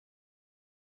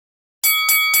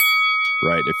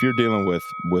right? If you're dealing with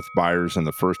buyers in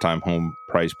the first-time home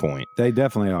price point, they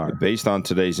definitely are. Based on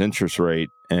today's interest rate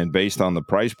and based on the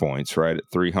price points, right, at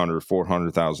 $300,000,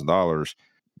 $400,000,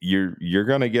 you're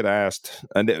going to get asked,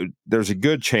 and there's a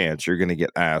good chance you're going to get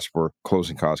asked for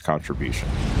closing cost contribution.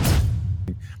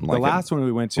 The last one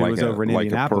we went to was over in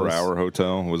Indianapolis. Like a per hour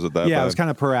hotel? Was it that Yeah, bad? it was kind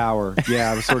of per hour.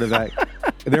 Yeah, it was sort of that.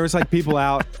 There was like people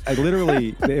out,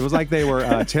 literally, it was like they were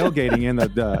tailgating in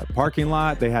the parking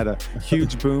lot. They had a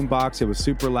huge boom box. It was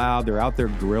super loud. They're out there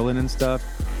grilling and stuff.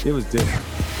 It was different.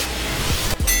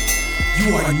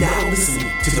 You are now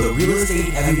listening to the Real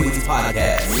Estate Heavyweights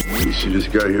Podcast. You see this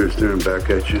guy here staring back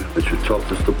at you? That's your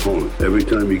toughest opponent. Every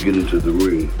time you get into the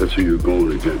ring, that's who you're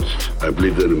going against. I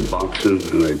believe that in boxing,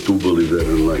 and I do believe that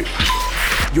in life.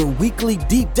 Your weekly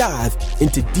deep dive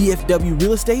into DFW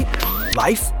real estate,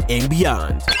 life, and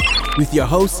beyond. With your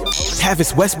hosts,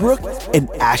 Tavis Westbrook and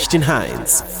Ashton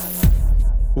Hines.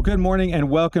 Well, good morning and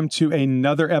welcome to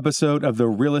another episode of the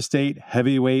Real Estate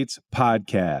Heavyweights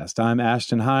Podcast. I'm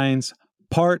Ashton Hines,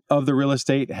 part of the Real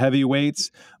Estate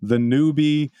Heavyweights, the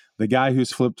newbie, the guy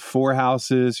who's flipped 4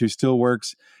 houses, who still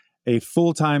works a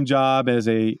full-time job as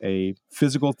a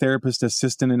physical therapist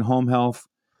assistant in home health,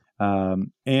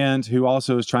 and who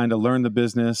also is trying to learn the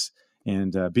business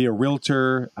and be a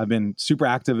realtor. I've been super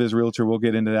active as a realtor. We'll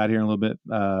get into that here in a little bit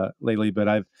lately, but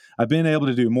I've been able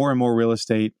to do more and more real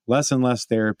estate, less and less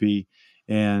therapy,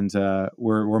 and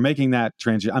we're making that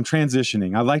transition. I'm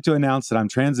transitioning. I'd like to announce that I'm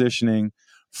transitioning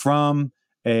from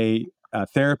a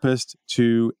therapist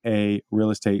to a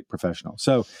real estate professional.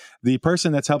 So the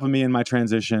person that's helping me in my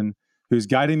transition, who's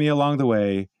guiding me along the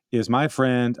way, is my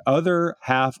friend, other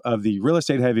half of the Real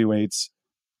Estate Heavyweights,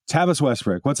 Tavis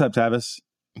Westbrook. What's up, Tavis?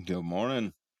 Good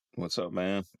morning. What's up,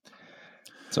 man?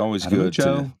 It's always good.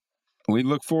 We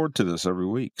look forward to this every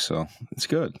week, so it's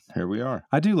good. Here we are.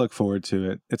 I do look forward to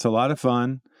it. It's a lot of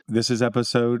fun. This is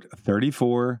episode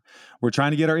 34. We're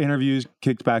trying to get our interviews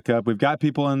kicked back up. We've got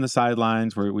people on the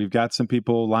sidelines. We've got some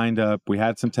people lined up. We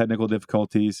had some technical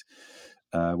difficulties.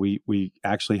 We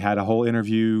actually had a whole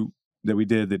interview that we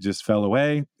did that just fell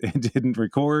away and didn't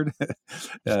record.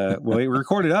 Well, it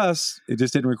recorded us. It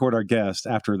just didn't record our guest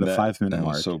after the 5-minute mark. That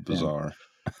was so bizarre.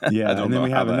 Yeah. And then we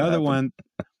have another one.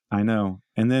 I know.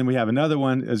 And then we have another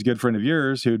one, as a good friend of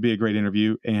yours, who would be a great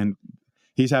interview. And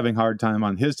he's having a hard time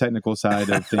on his technical side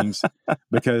of things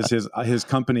because his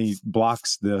company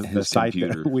blocks the site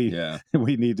computer. that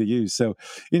we need to use. So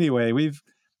anyway, we've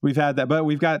had that, but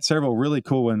we've got several really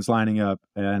cool ones lining up,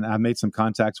 and I've made some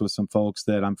contacts with some folks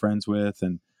that I'm friends with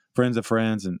and friends of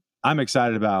friends, and I'm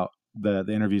excited about the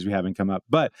interviews we haven't come up.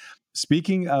 But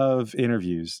speaking of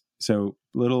interviews, so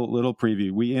little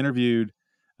preview. We interviewed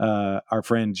our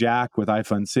friend Jack with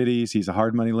iFund Cities. He's a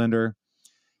hard money lender.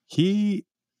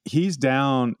 He's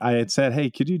down. I had said, hey,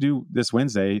 could you do this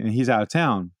Wednesday? And he's out of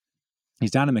town.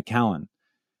 He's down in McAllen,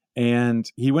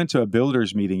 and he went to a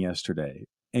builder's meeting yesterday.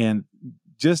 And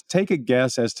just take a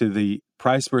guess as to the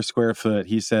price per square foot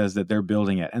he says that they're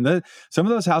building it. And some of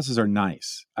those houses are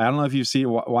nice. I don't know if you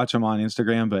watch them on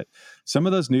Instagram, but some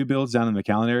of those new builds down in the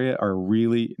McAllen area are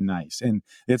really nice. And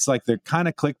it's like they're kind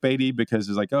of clickbaity because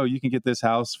it's like, oh, you can get this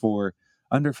house for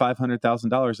under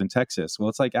 $500,000 in Texas. Well,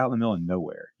 it's like out in the middle of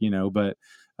nowhere, But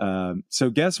so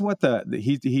guess what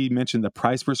he mentioned the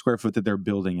price per square foot that they're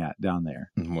building at down there.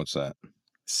 What's that?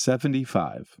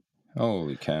 75.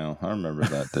 Holy cow. I remember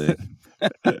that day.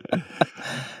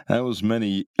 That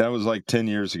was like 10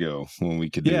 years ago when we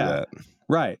could do that.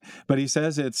 Right. But he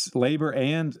says it's labor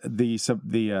and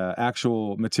the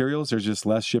actual materials. There's just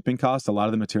less shipping costs. A lot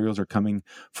of the materials are coming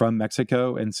from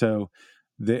Mexico. And so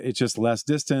it's just less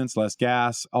distance, less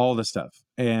gas, all the stuff.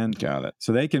 And got it.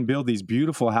 So they can build these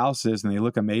beautiful houses and they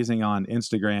look amazing on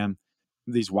Instagram,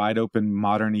 these wide open,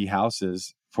 modern-y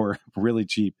houses for really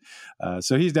cheap.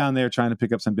 So he's down there trying to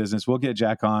pick up some business. We'll get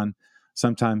Jack on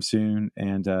sometime soon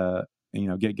and,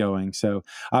 get going. So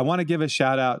I want to give a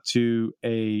shout out to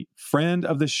a friend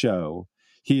of the show.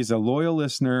 He's a loyal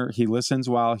listener. He listens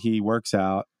while he works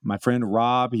out. My friend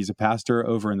Rob, he's a pastor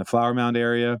over in the Flower Mound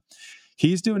area.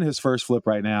 He's doing his first flip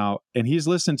right now, and he's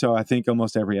listened to, I think,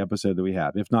 almost every episode that we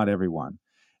have, if not every one.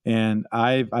 And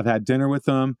I've had dinner with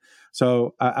him.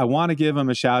 So I want to give him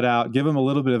a shout out, give him a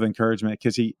little bit of encouragement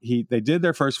because they did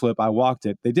their first flip. I walked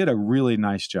it. They did a really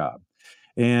nice job.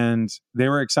 And they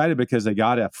were excited because they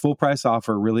got a full price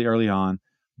offer really early on,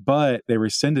 but they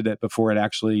rescinded it before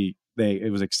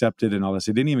it was accepted and all this.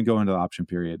 It didn't even go into the option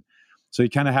period. So you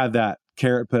kind of had that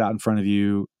carrot put out in front of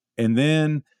you. And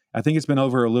then I think it's been a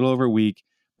little over a week.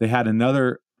 They had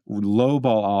another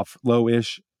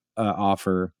lowish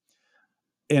offer.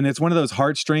 and it's one of those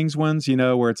heartstrings ones,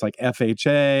 where it's like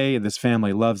FHA, this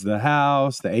family loves the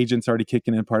house. The agent's already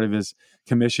kicking in part of his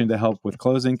commission to help with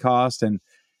closing costs. And,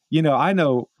 I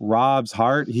know Rob's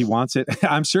heart, he wants it.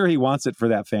 I'm sure he wants it for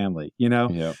that family,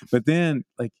 Yep. but then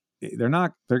like they're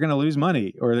going to lose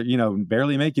money or,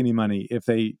 barely make any money if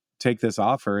they take this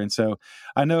offer. And so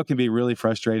I know it can be really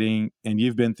frustrating, and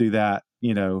you've been through that,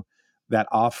 that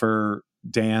offer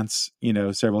dance,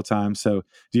 several times. So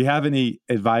do you have any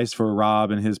advice for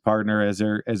Rob and his partner as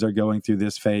they're going through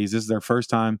this phase? This is their first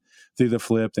time through the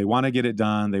flip. They want to get it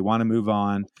done. They want to move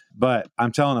on, but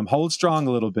I'm telling them, hold strong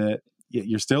a little bit.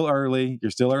 You're still early.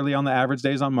 You're still early on the average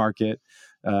days on market.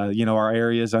 Our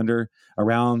area is under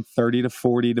around 30 to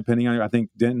 40, depending on, I think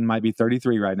Denton might be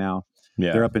 33 right now.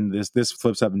 Yeah. They're up in this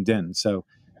flips up in Denton. So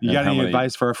you got any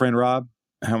advice for our friend Rob?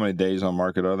 How many days on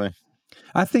market are they?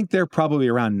 I think they're probably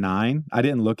around 9. I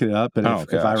didn't look it up, but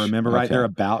if I remember right, they're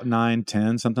about 9,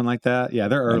 10, something like that. Yeah,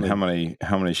 they're early. And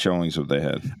how many showings have they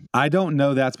had? I don't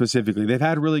know that specifically. They've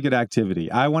had really good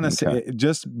activity. I want to say,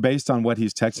 just based on what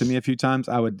he's texted me a few times,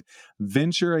 I would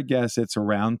venture a guess it's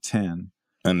around 10.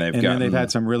 And then they've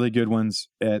had some really good ones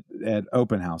at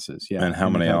open houses. Yeah. And how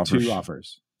many offers? 2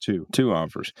 offers. Two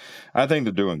offers. I think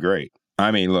they're doing great.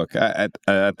 I mean, look, at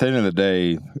the end of the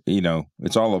day,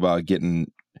 it's all about getting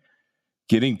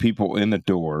people in the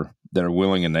door that are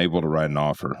willing and able to write an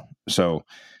offer. So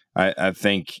I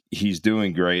think he's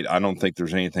doing great. I don't think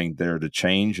there's anything there to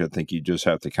change. I think you just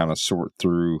have to kind of sort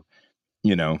through,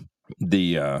 the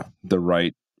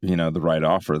right, the right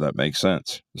offer that makes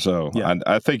sense. So yeah.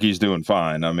 I think he's doing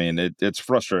fine. I mean, it's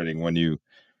frustrating when you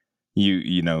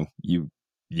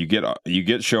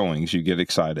get showings, you get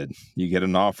excited, you get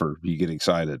an offer, you get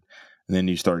excited, and then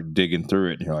you start digging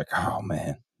through it and you're like, oh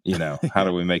man, how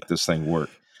do we make this thing work?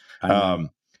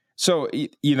 So,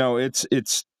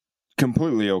 it's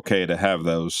completely okay to have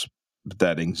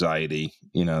that anxiety,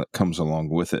 that comes along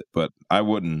with it, but I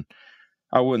wouldn't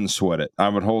sweat it. I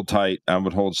would hold tight. I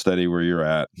would hold steady where you're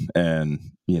at and,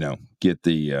 get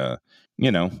the,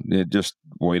 just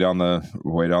wait on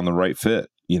the right fit.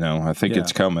 I think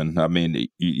it's coming. I mean,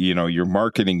 your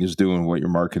marketing is doing what your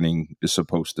marketing is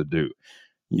supposed to do.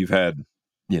 You've had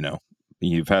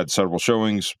several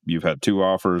showings. You've had 2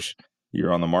 offers.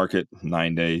 You're on the market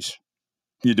 9 days.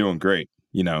 You're doing great.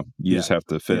 You just have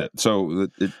to fit it. So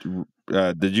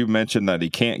did you mention that he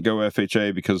can't go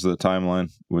FHA because of the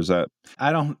timeline? Was that?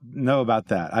 I don't know about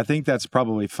that. I think that's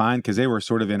probably fine because they were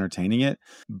sort of entertaining it,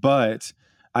 but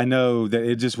I know that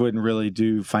it just wouldn't really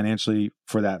do financially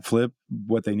for that flip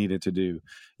what they needed to do.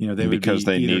 They would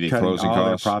they needed closing all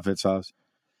costs. Their profits off.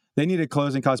 They needed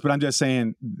closing costs, but I'm just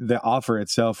saying the offer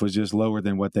itself was just lower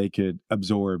than what they could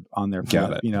absorb on their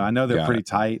flip. I know they're pretty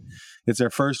tight. It's their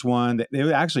first one.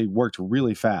 It actually worked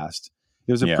really fast.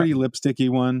 It was a pretty lipsticky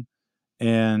one,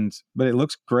 but it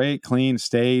looks great, clean,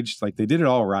 staged. Like they did it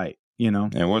all right.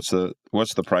 And what's the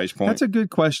price point? That's a good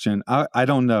question. I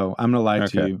don't know. I'm gonna lie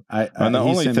to you. And the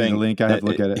only thing, the link, I have to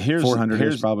look at it.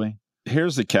 400 probably.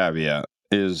 Here's the caveat: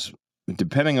 is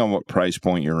depending on what price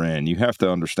point you're in, you have to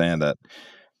understand that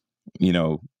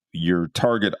your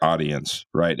target audience,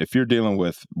 right? If you're dealing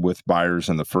with buyers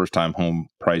in the first time home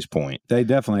price point, they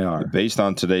definitely are based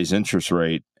on today's interest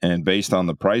rate and based on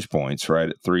the price points, right?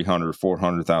 At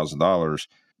 $300,000-$400,000.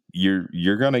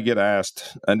 You're going to get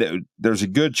asked, and there's a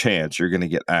good chance you're going to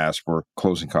get asked for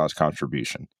closing cost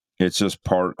contribution. It's just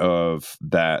part of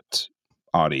that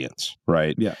audience,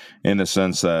 right? Yeah. In the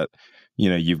sense that,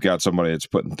 you've got somebody that's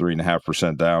putting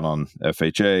 3.5% down on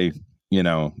FHA,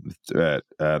 at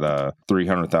a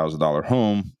 $300,000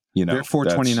 home. They're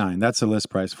 $429. That's the list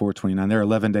price, $429. They're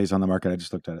 11 days on the market. I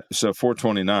just looked at it. So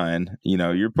 $429,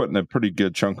 you're putting a pretty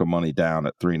good chunk of money down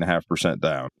at 3.5%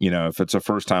 down. If it's a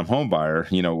first time home buyer,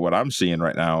 what I'm seeing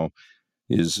right now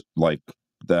is like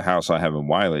the house I have in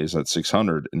Wiley is at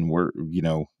 600, and we're,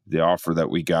 the offer that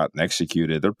we got and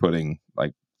executed, they're putting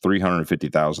like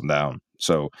 350,000 down.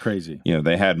 So crazy.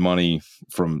 They had money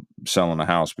from selling a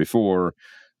house before,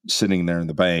 sitting there in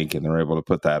the bank, and they're able to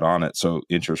put that on it. So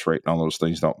interest rate and all those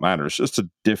things don't matter. It's just a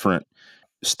different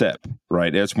step,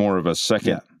 right? It's more of a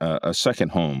second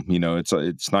home.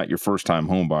 It's not your first time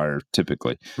home buyer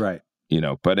typically, right?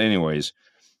 But anyways,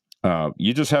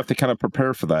 you just have to kind of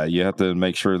prepare for that. You have to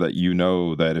make sure that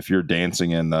that if you're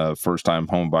dancing in the first time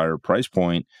home buyer price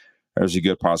point, there's a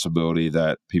good possibility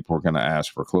that people are going to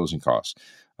ask for closing costs.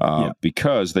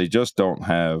 Because they just don't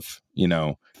have,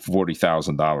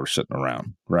 $40,000 sitting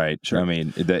around, right? Sure. I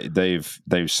mean, they've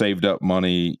saved up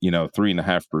money,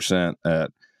 3.5%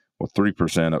 at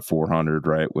 3% at 400,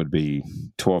 right? Would be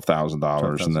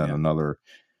 $12,000, and then another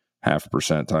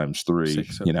 0.5% times 3,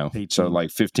 so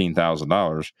like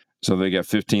 $15,000. So they get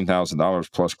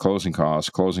 $15,000 plus closing costs.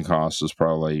 Closing costs is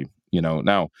probably,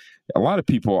 now a lot of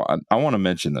people, I want to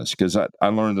mention this because I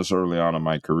learned this early on in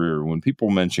my career. When people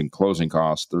mention closing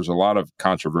costs, there's a lot of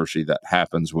controversy that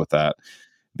happens with that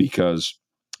because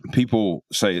people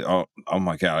say, oh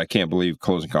my God, I can't believe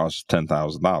closing costs is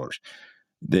 $10,000.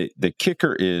 The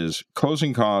kicker is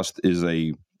closing cost is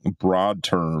a broad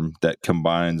term that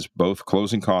combines both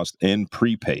closing cost and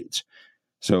prepaids.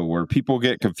 So where people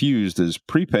get confused is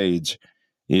prepaids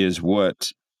is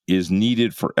what is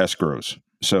needed for escrows.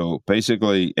 So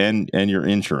basically, and your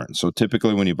insurance. So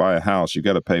typically when you buy a house, you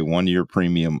got to pay 1 year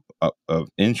premium of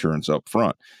insurance up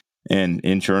front, and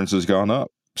insurance has gone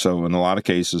up. So in a lot of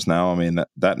cases now, I mean,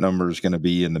 that number is going to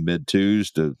be in the mid twos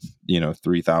to,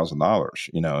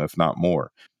 $3,000, if not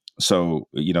more. So,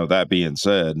 that being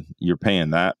said, you're paying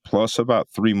that plus about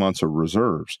 3 months of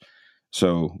reserves.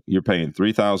 So you're paying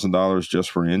 $3,000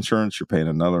 just for insurance. You're paying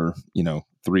another,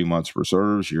 3 months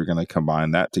reserves. You're going to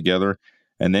combine that together.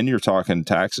 And then you're talking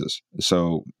taxes.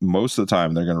 So most of the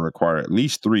time they're going to require at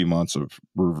least 3 months of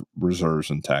reserves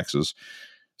and taxes.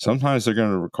 Sometimes they're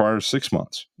going to require 6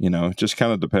 months. It just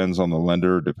kind of depends on the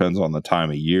lender, depends on the time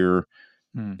of year,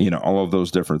 all of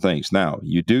those different things. Now,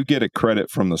 you do get a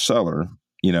credit from the seller,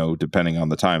 depending on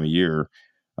the time of year,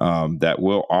 that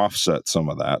will offset some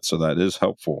of that. So that is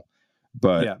helpful.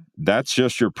 But that's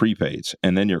just your prepaids.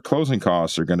 And then your closing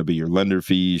costs are going to be your lender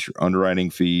fees, your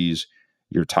underwriting fees,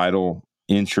 your title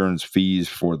insurance fees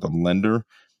for the lender.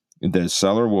 The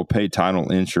seller will pay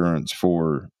title insurance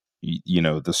for,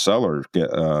 the seller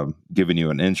giving you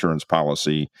an insurance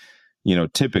policy,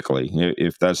 typically,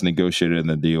 if that's negotiated in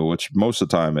the deal, which most of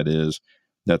the time it is,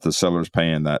 that the seller's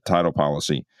paying that title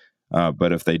policy.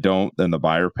 But if they don't, then the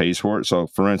buyer pays for it. So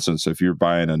for instance, if you're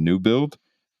buying a new build,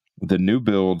 the new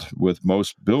build with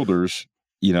most builders,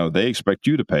 they expect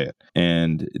you to pay it.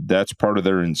 And that's part of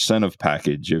their incentive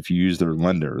package. If you use their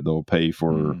lender, they'll pay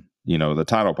for, the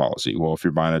title policy. Well, if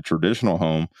you're buying a traditional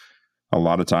home, a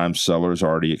lot of times sellers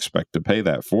already expect to pay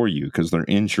that for you because they're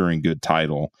insuring good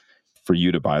title for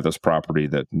you to buy this property,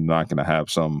 that not going to have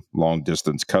some long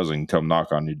distance cousin come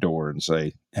knock on your door and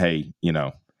say, hey,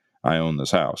 I own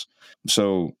this house.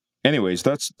 So anyways,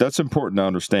 that's important to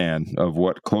understand of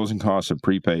what closing costs and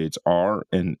prepaids are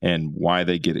and why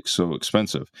they get so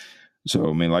expensive. So,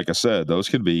 I mean, like I said, those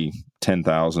could be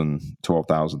 $10,000,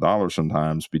 $12,000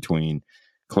 sometimes between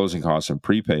closing costs and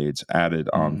prepaids added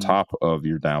on top of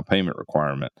your down payment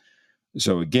requirement.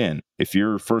 So again, if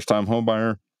you're a first-time home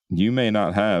buyer, you may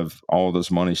not have all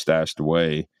this money stashed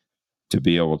away to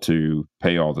be able to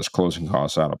pay all this closing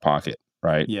costs out of pocket,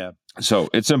 right? Yeah. So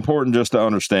it's important just to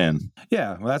understand.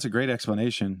 Yeah, well, that's a great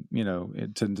explanation,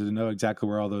 to know exactly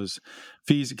where all those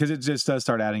fees, because it just does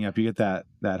start adding up. You get that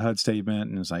HUD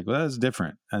statement and it's like, well, that's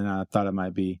different. And I thought it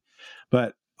might be.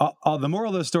 But the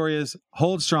moral of the story is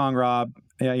hold strong, Rob.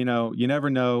 Yeah, you never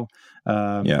know.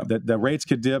 The rates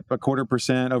could dip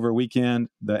 0.25% over a weekend.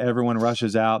 Everyone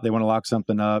rushes out. They want to lock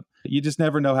something up. You just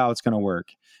never know how it's going to work.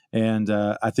 And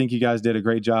I think you guys did a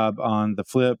great job on the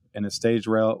flip, and it staged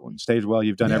well.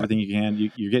 You've done everything you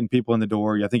can. You're getting people in the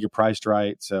door. I think you're priced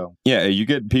right. So you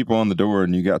get people in the door,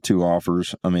 and you got 2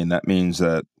 offers. I mean, that means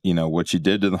that what you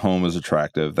did to the home is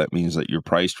attractive. That means that you're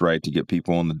priced right to get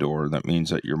people in the door. That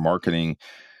means that your marketing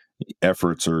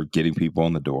efforts are getting people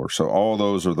in the door. So all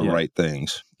those are the right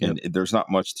things, and there's not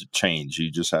much to change.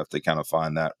 You just have to kind of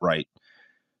find that right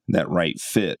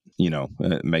fit,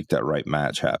 make that right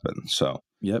match happen. So.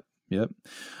 Yep.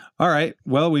 All right.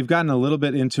 Well, we've gotten a little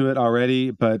bit into it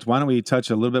already, but why don't we touch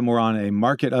a little bit more on a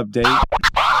market update?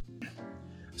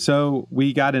 So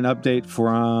we got an update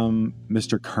from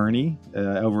Mr. Kearney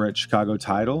over at Chicago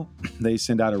Title. They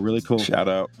send out a really cool shout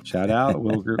out.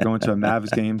 We're going to a Mavs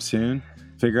game soon.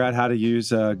 Figure out how to use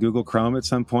Google Chrome at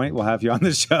some point. We'll have you on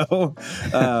the show.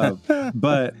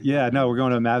 But we're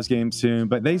going to a Mavs game soon.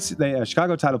 But they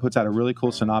Chicago Title puts out a really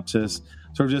cool synopsis,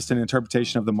 sort of just an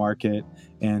interpretation of the market.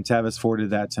 And Tavis forwarded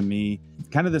that to me.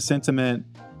 Kind of the sentiment,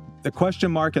 the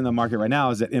question mark in the market right now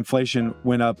is that inflation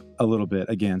went up a little bit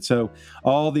again. So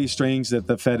all these strings that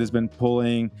the Fed has been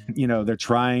pulling, they're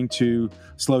trying to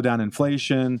slow down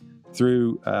inflation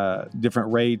through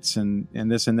different rates and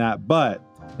this and that. But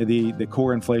the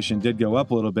core inflation did go up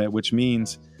a little bit, which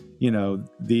means,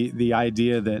 the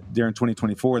idea that during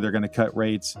 2024, they're going to cut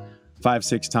rates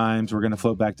 5-6 times, we're going to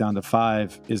float back down to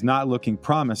 5 is not looking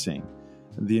promising.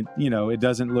 It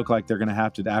doesn't look like they're going to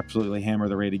have to absolutely hammer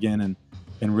the rate again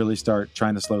and really start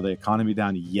trying to slow the economy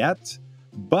down yet.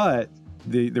 But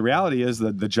the reality is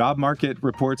that the job market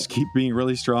reports keep being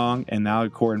really strong, and now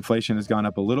core inflation has gone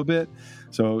up a little bit.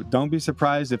 So don't be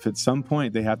surprised if at some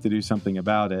point they have to do something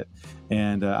about it.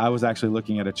 And I was actually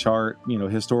looking at a chart,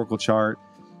 historical chart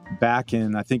back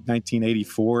in, I think,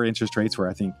 1984. Interest rates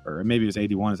were, or maybe it was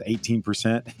 81, it was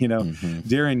 18%.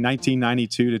 During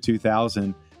 1992 to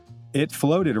 2000, it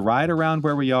floated right around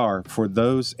where we are for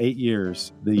those 8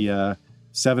 years, the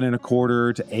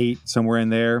 7.25 to 8, somewhere in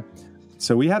there.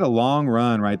 So we had a long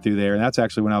run right through there. And that's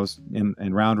actually when I was in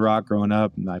Round Rock growing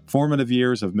up, my formative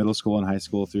years of middle school and high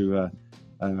school through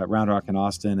Round Rock and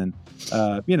Austin. And,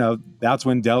 that's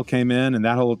when Dell came in and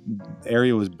that whole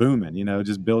area was booming,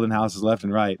 just building houses left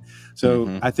and right.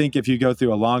 So I think if you go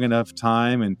through a long enough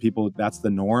time and people, that's the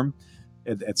norm,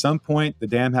 at some point the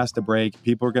dam has to break.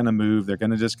 People are going to move. They're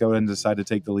going to just go ahead and decide to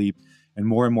take the leap. And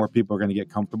more people are going to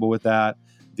get comfortable with that.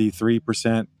 The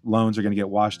 3% loans are going to get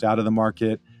washed out of the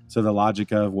market. So the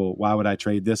logic of, well, why would I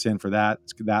trade this in for that?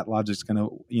 That logic's going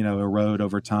to, erode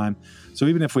over time. So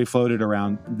even if we floated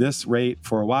around this rate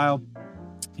for a while,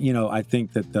 I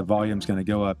think that the volume's going to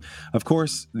go up. Of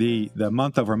course, the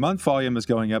month over month volume is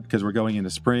going up because we're going into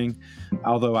spring.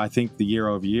 Although I think the year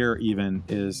over year even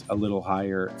is a little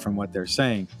higher from what they're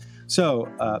saying. So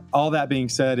all that being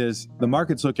said is the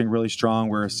market's looking really strong.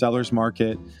 We're a seller's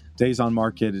market, days on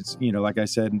market. It's, like I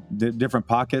said, different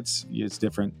pockets. It's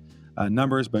different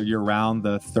numbers, but you're around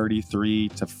the 33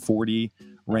 to 40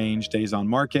 range days on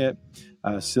market.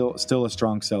 Still a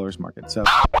strong seller's market. So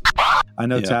I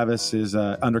know Tavis is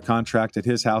under contract at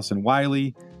his house in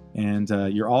Wiley, and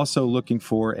you're also looking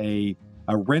for a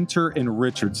renter in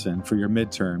Richardson for your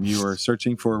midterm. You are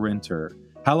searching for a renter.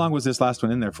 How long was this last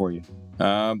one in there for you?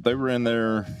 They were in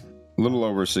there a little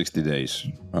over 60 days.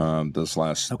 This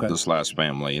last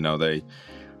family,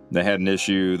 they had an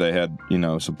issue. They had,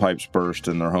 some pipes burst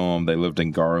in their home. They lived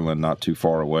in Garland, not too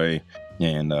far away,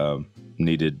 and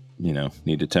needed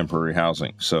temporary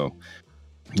housing. So,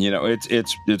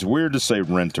 it's weird to say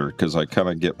renter because I kind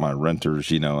of get my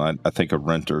renters. I think of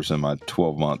renters in my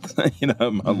 12-month,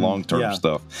 my long-term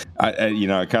stuff. I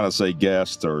kind of say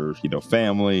guest or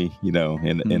family,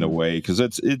 in a way, because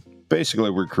it's basically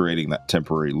we're creating that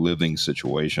temporary living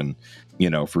situation,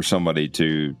 for somebody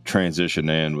to transition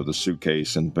in with a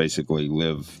suitcase and basically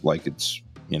live like it's,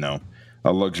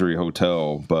 a luxury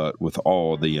hotel, but with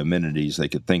all the amenities they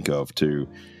could think of to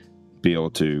be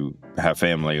able to have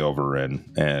family over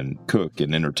and cook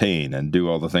and entertain and do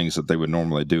all the things that they would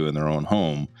normally do in their own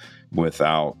home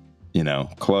without,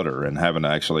 clutter, and having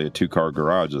actually a 2-car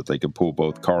garage that they could pull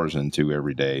both cars into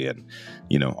every day and,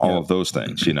 all of those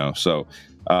things, So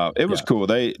it was cool.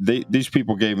 These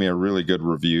people gave me a really good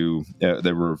review.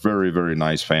 They were a very, very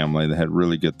nice family. They had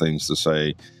really good things to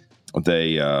say.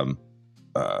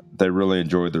 They really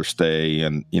enjoyed their stay,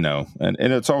 and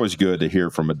it's always good to hear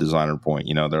from a designer point.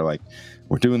 They're like,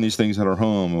 we're doing these things at our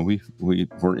home, and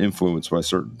we're influenced by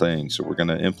certain things, so we're going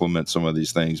to implement some of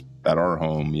these things at our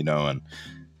home. And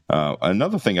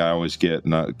another thing I always get,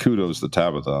 and kudos to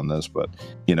Tabitha on this, but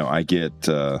I get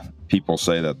people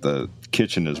say that the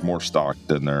kitchen is more stocked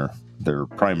than their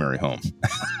primary home.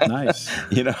 Nice.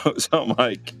 So I'm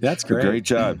like, that's great. Great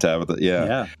job, Tabitha.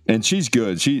 Yeah. And she's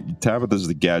good. Tabitha's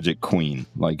the gadget queen.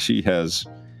 Like, she has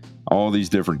all these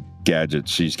different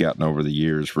gadgets she's gotten over the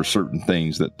years for certain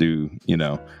things that do,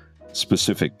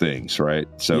 specific things, right?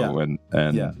 So, and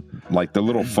like the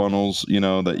little funnels,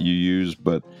 that you use,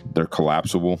 but they're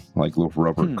collapsible, like little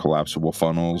rubber collapsible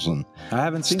funnels, and I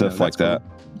haven't seen stuff like that. Cool.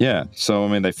 Yeah. So,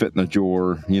 they fit in the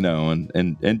drawer,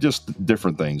 and just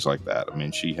different things like that.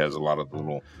 She has a lot of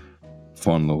little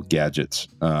fun little gadgets.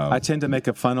 I tend to make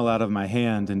a funnel out of my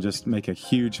hand and just make a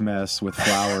huge mess with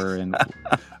flour and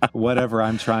whatever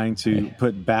I'm trying to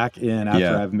put back in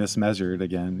after I've mismeasured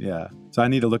again. Yeah. So I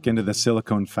need to look into the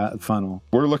silicone funnel.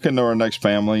 We're looking to our next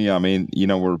family.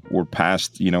 We're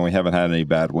past, we haven't had any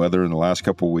bad weather in the last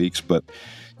couple of weeks, but,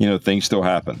 things still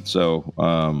happen. So,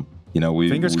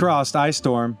 fingers crossed, ice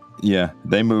storm. Yeah,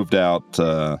 they moved out.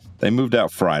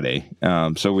 Friday,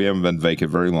 so we haven't been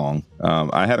vacant very long.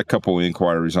 I had a couple of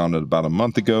inquiries on it about a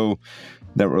month ago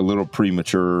that were a little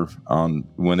premature on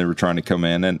when they were trying to come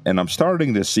in, and I'm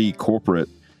starting to see corporate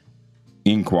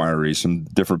inquiries. Some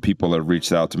different people that have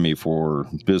reached out to me for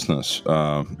business.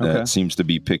 That seems to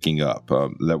be picking up.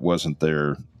 That wasn't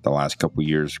there the last couple of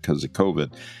years because of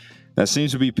COVID. That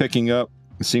seems to be picking up.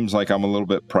 It seems like I'm a little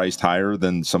bit priced higher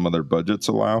than some of their budgets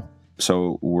allow.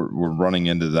 So we're running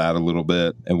into that a little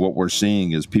bit. And what we're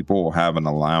seeing is people will have an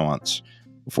allowance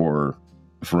for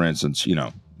instance,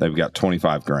 they've got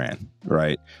 $25,000,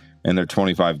 right? and they're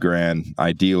 25 grand,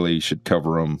 ideally should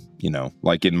cover them,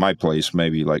 like in my place,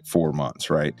 maybe like 4 months,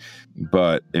 right?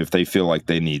 But if they feel like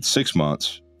they need 6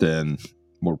 months, then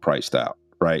we're priced out,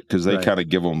 right? Because they kind of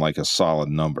give them like a solid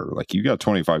number. Like, you got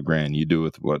 25 grand, you do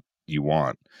with what you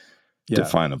want to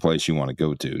find a place you want to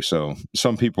go to. So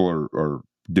some people are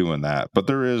doing that, but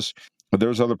there's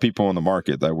other people in the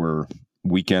market that were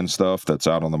weekend stuff that's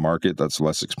out on the market that's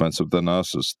less expensive than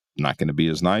us. Is not going to be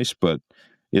as nice, but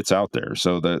it's out there.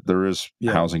 So that there is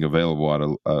housing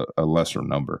available at a lesser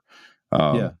number.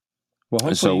 Well,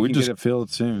 hopefully so we can get it filled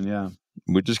soon. Yeah.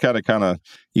 We just got to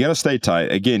you got to stay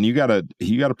tight. Again, you got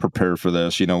to prepare for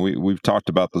this. We've talked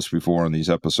about this before in these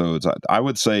episodes. I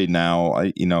would say now,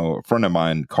 a friend of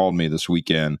mine called me this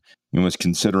weekend and was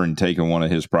considering taking one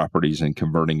of his properties and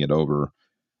converting it over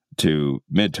to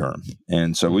midterm.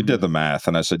 And so we did the math,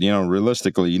 and I said,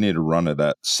 realistically, you need to run it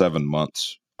at 7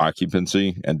 months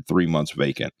occupancy and 3 months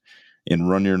vacant, and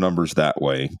run your numbers that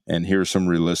way. And here's some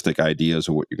realistic ideas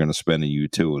of what you're going to spend in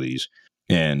utilities,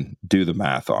 and do the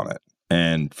math on it.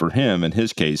 And for him, in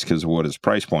his case, because of what his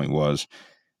price point was,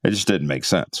 it just didn't make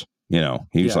sense.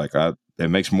 He was like, it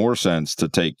makes more sense to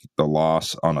take the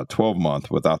loss on a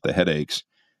 12-month without the headaches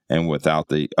and without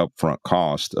the upfront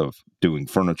cost of doing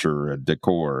furniture and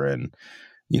decor and,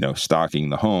 stocking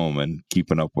the home and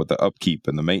keeping up with the upkeep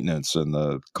and the maintenance and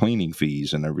the cleaning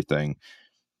fees and everything.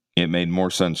 It made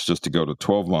more sense just to go to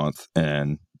 12-month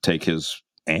and take his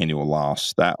annual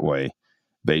loss that way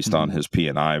based on his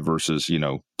P&I versus,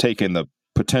 taking the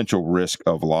potential risk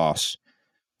of loss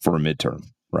for a midterm.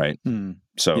 Right.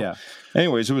 So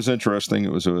anyways, it was interesting.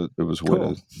 It was a way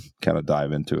to kind of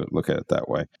dive into it, look at it that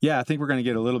way. Yeah. I think we're going to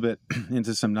get a little bit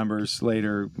into some numbers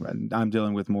later. I'm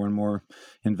dealing with more and more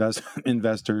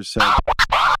investors. So,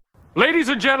 ladies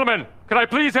and gentlemen, can I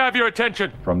please have your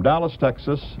attention? From Dallas,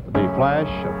 Texas, the flash,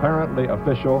 apparently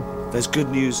official. There's good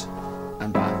news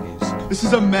and bad news. This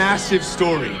is a massive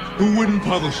story. Who wouldn't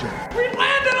publish it? We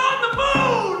landed on the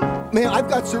moon! Man, I've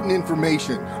got certain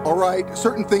information, all right?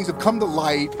 Certain things have come to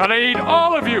light. And I need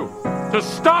all of you to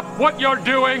stop what you're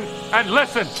doing and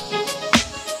listen.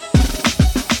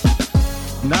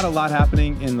 Not a lot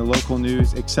happening in the local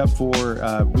news, except for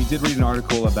we did read an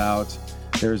article about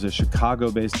there's a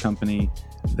Chicago-based company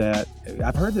that,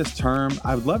 I've heard this term.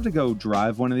 I would love to go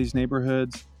drive one of these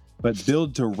neighborhoods, but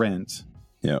build to rent.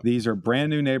 Yeah. These are brand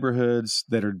new neighborhoods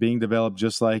that are being developed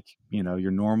just like,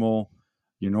 your normal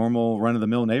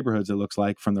run-of-the-mill neighborhoods, it looks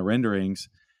like, from the renderings,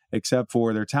 except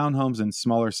for their townhomes and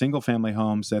smaller single-family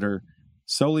homes that are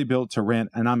solely built to rent.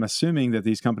 And I'm assuming that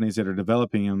these companies that are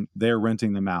developing them, they're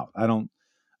renting them out. I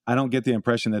don't get the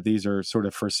impression that these are sort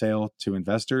of for sale to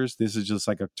investors. This is just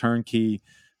like a turnkey.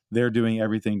 They're doing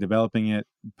everything, developing it,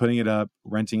 putting it up,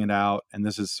 renting it out, and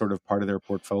this is sort of part of their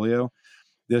portfolio.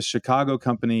 This Chicago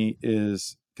company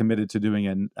is committed to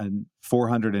doing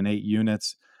 408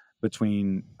 units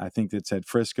between, I think it said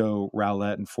Frisco,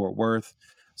 Rowlett, and Fort Worth.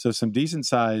 So some decent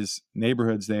sized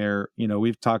neighborhoods there.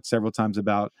 We've talked several times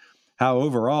about how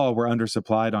overall we're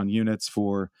undersupplied on units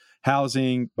for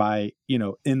housing by,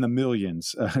 in the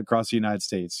millions across the United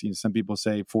States. Some people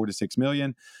say 4 to 6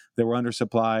 million that we're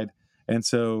undersupplied. And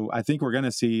so I think we're going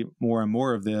to see more and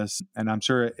more of this. And I'm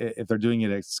sure if they're doing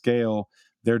it at scale,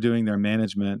 they're doing their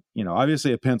management,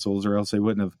 obviously at pencils, or else they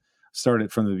wouldn't have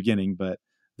started from the beginning. But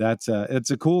that's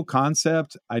it's a cool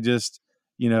concept. I just,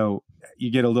 you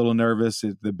get a little nervous.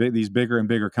 These bigger and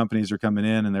bigger companies are coming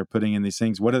in and they're putting in these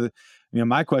things.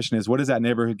 My question is, what is that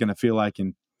neighborhood going to feel like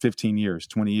in 15 years,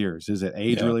 20 years? Is it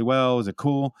age really well? Is it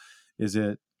cool? Is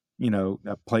it,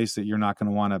 a place that you're not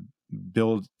going to want to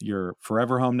build your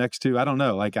forever home next to? I don't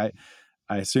know. Like I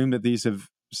assume that these have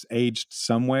aged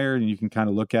somewhere and you can kind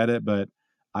of look at it, but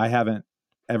I haven't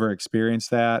ever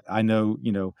experienced that. I know,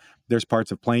 there's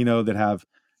parts of Plano that have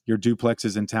your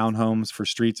duplexes and townhomes for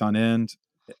streets on end,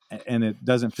 and it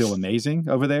doesn't feel amazing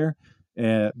over there.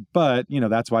 But,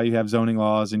 that's why you have zoning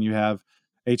laws and you have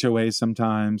HOAs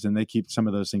sometimes, and they keep some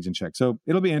of those things in check. So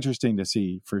it'll be interesting to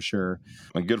see for sure.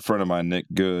 A good friend of mine, Nick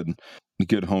Good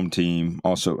home team,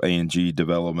 also A&G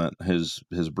Development, his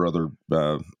brother,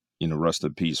 rest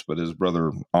in peace, but his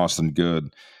brother, Austin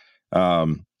Good,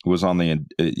 was on the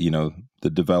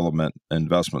development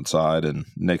investment side, and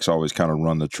Nick's always kind of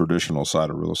run the traditional side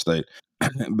of real estate.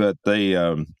 But they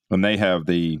have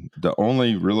the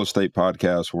only real estate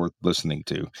podcast worth listening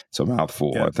to. It's a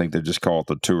mouthful. Yeah. I think they just call it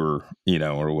the tour,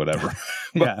 or whatever.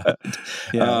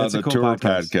 It's a cool tour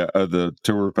podcast. The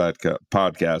tour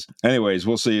podcast. Anyways,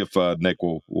 we'll see if Nick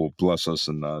will bless us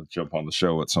and jump on the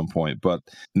show at some point. But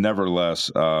nevertheless,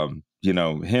 him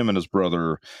and his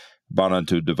brother bought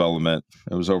into development.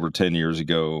 It was over 10 years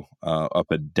ago up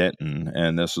at Denton,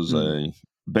 and this was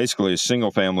basically a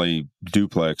single family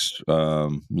duplex,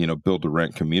 build to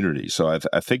rent community. So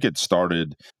I think it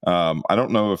started, I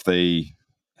don't know if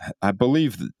I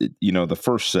believe, the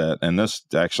first set, and this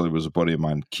actually was a buddy of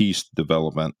mine, Keith's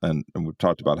development, and we've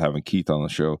talked about having Keith on the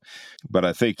show, but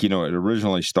I think, it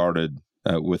originally started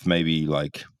with maybe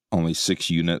like only 6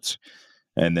 units,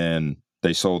 and then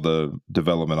they sold the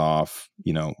development off.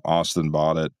 Austin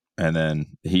bought it, and then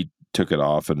he took it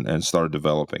off and started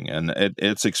developing, and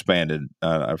it's expanded.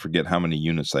 I forget how many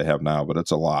units they have now, but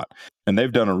it's a lot. And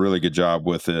they've done a really good job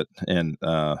with it, and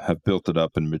have built it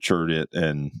up and matured it.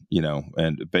 And,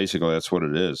 and basically that's what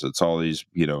it is. It's all these,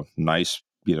 nice,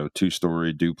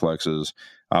 2-story duplexes.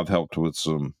 I've helped with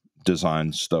some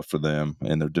design stuff for them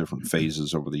in their different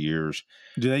phases over the years.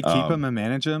 Do they keep them and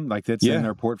manage them? Like that's in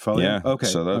their portfolio? Yeah. Okay.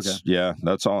 So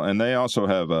that's all. And they also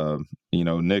have,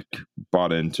 Nick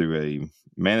bought into a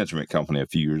management company a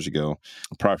few years ago,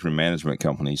 a property management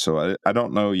company. So I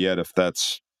don't know yet if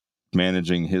that's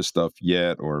managing his stuff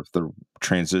yet, or if they're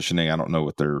transitioning. I don't know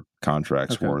what their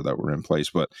contracts were that were in place,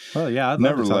 but I'd love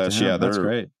nevertheless, to talk to him. That's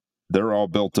great. They're all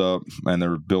built up and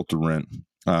they're built to rent.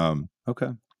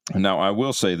 Okay. Now I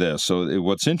will say this. So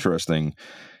what's interesting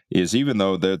is, even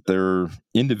though that they're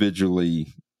individually,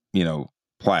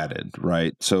 platted,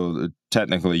 right? So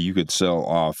technically you could sell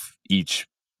off each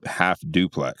half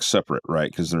duplex separate,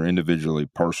 right? Because they're individually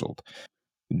parceled.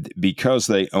 Because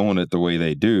they own it the way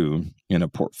they do in a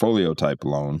portfolio type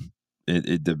loan,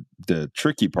 the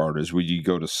tricky part is when you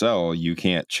go to sell, you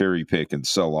can't cherry pick and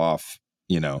sell off,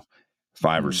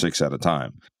 5 or 6 at a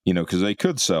time, because they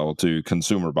could sell to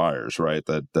consumer buyers, right?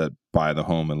 That buy the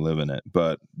home and live in it.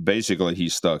 But basically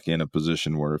he's stuck in a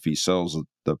position where if he sells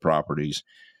the properties,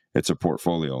 it's a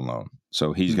portfolio loan.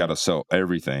 So he's got to sell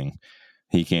everything.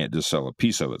 He can't just sell a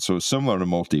piece of it. So it's similar to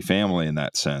multifamily in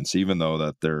that sense, even though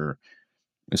that they're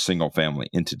single family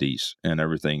entities and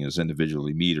everything is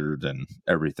individually metered and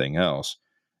everything else.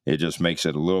 It just makes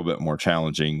it a little bit more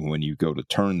challenging when you go to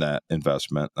turn that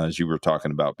investment, as you were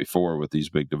talking about before with these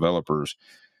big developers.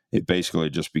 It basically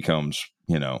just becomes,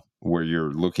 where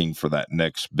you're looking for that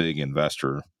next big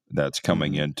investor that's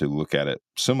coming in to look at it,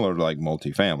 similar to like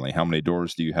multifamily. How many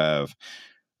doors do you have?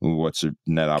 What's the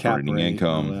net operating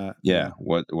income? Yeah.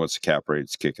 What's the cap rate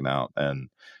it's kicking out, and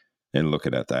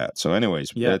looking at that. So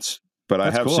anyways, but I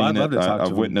have seen it.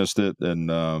 I've witnessed it, and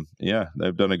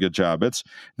they've done a good job.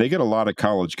 They get a lot of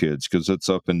college kids because it's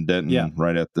up in Denton,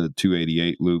 right at the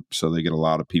 288 loop. So they get a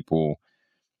lot of people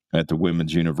at the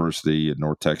Women's University and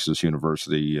North Texas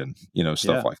University, and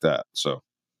stuff like that. So,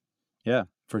 yeah,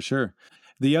 for sure.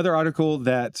 The other article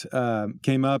that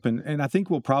came up, and I think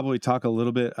we'll probably talk a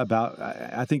little bit about.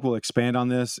 I think we'll expand on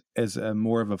this as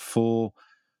more of a full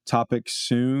topic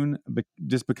soon, but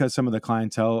just because some of the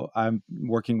clientele I'm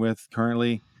working with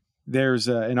currently, there's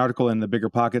an article in the Bigger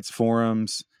Pockets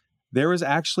forums. There was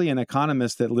actually an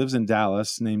economist that lives in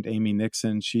Dallas named Amy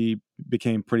Nixon. She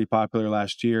became pretty popular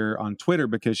last year on Twitter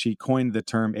because she coined the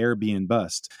term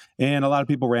AirbnBust, and a lot of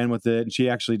people ran with it. And she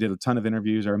actually did a ton of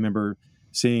interviews. I remember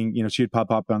seeing, she would pop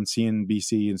up on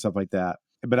CNBC and stuff like that.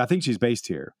 But I think she's based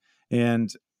here.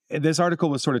 And this article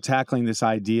was sort of tackling this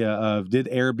idea of, did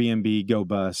Airbnb go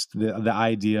bust? The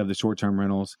idea of the short-term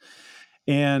rentals.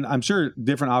 And I'm sure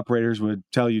different operators would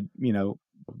tell you,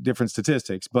 different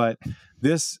statistics, but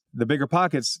the Bigger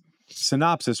Pockets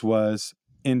synopsis was,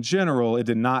 in general, it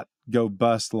did not go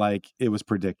bust like it was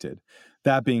predicted.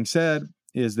 That being said,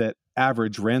 is that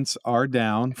average rents are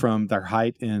down from their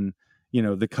height in,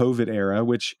 the COVID era,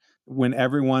 which, when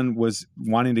everyone was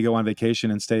wanting to go on vacation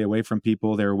and stay away from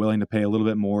people, they were willing to pay a little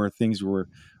bit more. Things were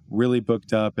really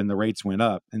booked up and the rates went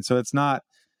up. And so it's not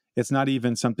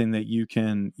even something that you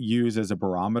can use as a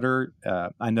barometer.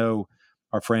 I know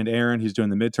our friend Aaron, who's doing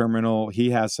the midterm rental,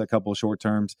 he has a couple of short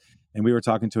terms. And we were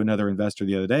talking to another investor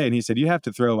the other day, and he said, you have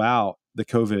to throw out the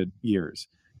COVID years.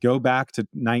 Go back to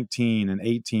 19 and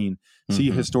 18,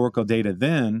 see historical data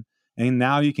then, and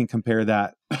now you can compare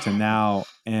that to now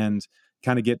and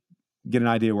kind of get an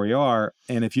idea where you are.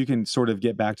 And if you can sort of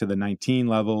get back to the 19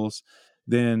 levels,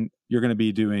 then you're going to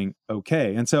be doing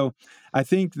okay. And so I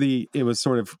think it was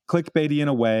sort of clickbaity in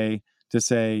a way to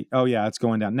say, oh yeah, it's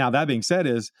going down. Now, that being said,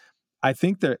 I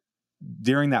think that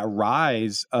during that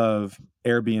rise of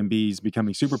Airbnbs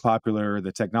becoming super popular,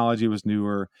 the technology was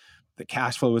newer, the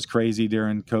cash flow was crazy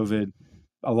during COVID.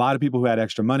 A lot of people who had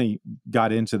extra money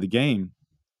got into the game.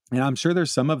 And I'm sure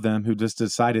there's some of them who just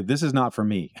decided, this is not for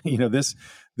me.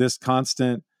 This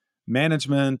constant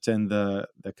management and the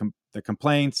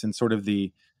complaints and sort of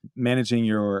the managing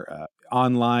your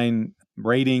online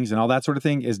ratings and all that sort of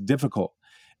thing is difficult.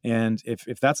 And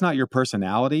if that's not your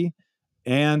personality,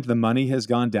 and the money has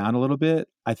gone down a little bit,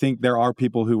 I think there are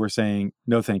people who were saying,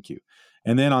 no, thank you.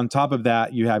 And then on top of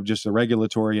that, you have just a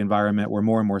regulatory environment where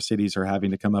more and more cities are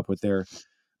having to come up with their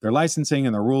licensing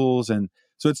and the rules. And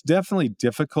so it's definitely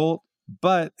difficult,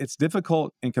 but it's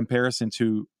difficult in comparison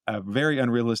to a very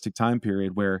unrealistic time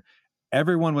period where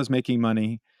everyone was making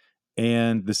money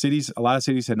and a lot of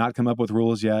cities had not come up with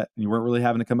rules yet. And you weren't really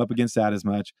having to come up against that as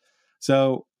much.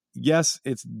 So yes,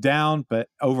 it's down, but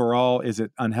overall, is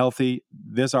it unhealthy?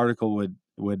 This article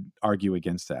would argue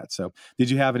against that. So did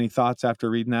you have any thoughts after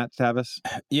reading that, Tavis?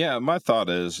 Yeah, my thought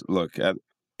is, look,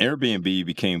 Airbnb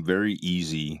became very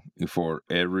easy for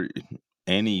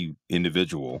any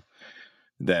individual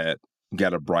that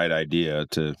got a bright idea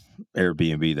to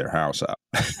Airbnb their house out.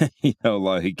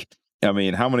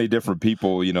 How many different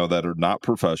people, that are not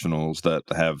professionals, that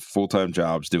have full-time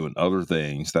jobs doing other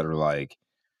things, that are like,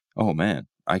 oh man,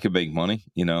 I could make money,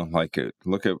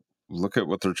 look at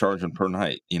what they're charging per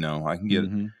night. I can get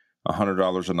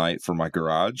 $100 a night for my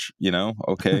garage,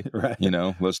 okay, right.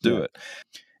 Let's do it.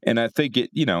 And I think it,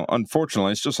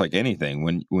 unfortunately, it's just like anything.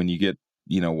 When you get,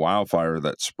 wildfire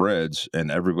that spreads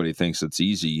and everybody thinks it's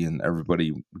easy and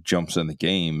everybody jumps in the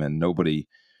game and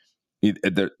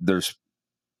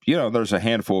there's a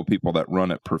handful of people that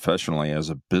run it professionally as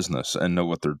a business and know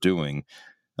what they're doing.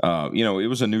 It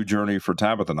was a new journey for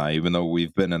Tabitha and I, even though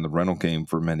we've been in the rental game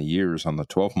for many years on the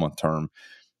 12-month term,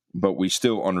 but we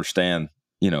still understand,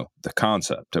 the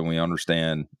concept, and we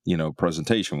understand,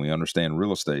 presentation, we understand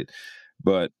real estate,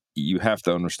 but you have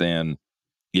to understand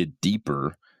it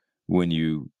deeper when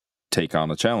you take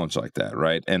on a challenge like that.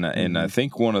 Right. And I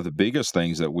think one of the biggest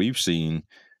things that we've seen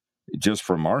just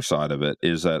from our side of it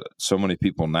is that so many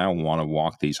people now want to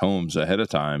walk these homes ahead of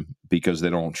time because they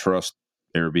don't trust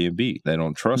Airbnb. They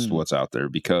don't trust what's out there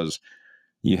because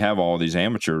you have all these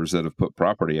amateurs that have put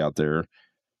property out there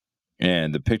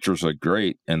and the pictures look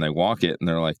great and they walk it and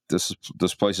they're like, this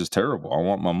place is terrible. I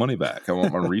want my money back. I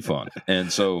want my refund.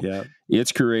 And so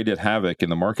it's created havoc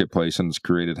in the marketplace, and it's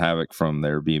created havoc from the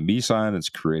Airbnb side. It's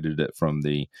created it from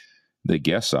the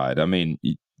guest side. I mean,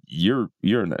 you're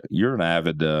an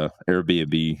avid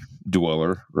Airbnb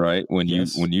dweller, right? When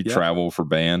you travel for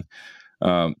band.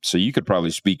 So you could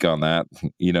probably speak on that,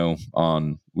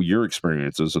 on your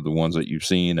experiences of the ones that you've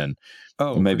seen, and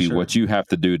maybe what you have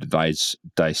to do to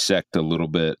dissect a little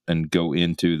bit and go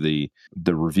into the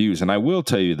reviews. And I will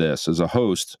tell you this as a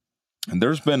host, and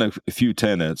there's been a few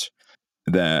tenants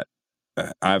that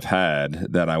I've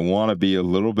had that I want to be a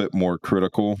little bit more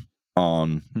critical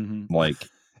on, like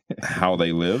how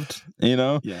they lived,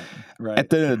 Yeah, right.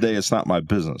 At the end of the day, it's not my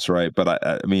business, right? But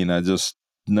I just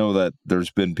know that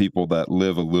there's been people that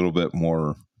live a little bit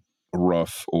more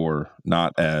rough or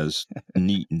not as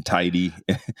neat and tidy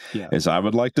as I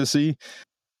would like to see.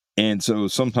 And so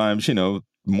sometimes,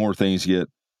 more things get,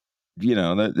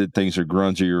 that things are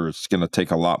grungy, or it's going to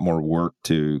take a lot more work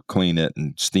to clean it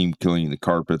and steam clean the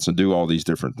carpets and do all these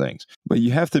different things. But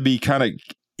you have to be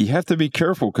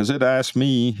careful because it asks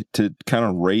me to kind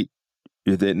of rate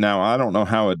it. Now, I don't know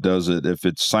how it does it, if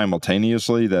it's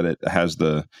simultaneously that it has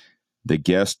the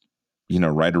guest,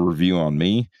 write a review on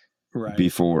me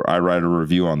before I write a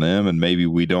review on them. And maybe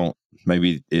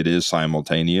it is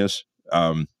simultaneous.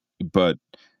 But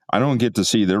I don't get to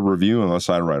see their review unless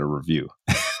I write a review.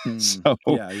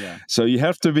 So you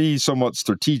have to be somewhat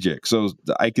strategic. So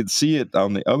I could see it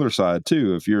on the other side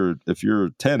too. If you're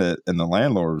a tenant and the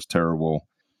landlord is terrible,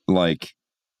 like,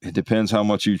 it depends how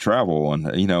much you travel and,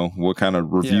 what kind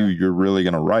of review you're really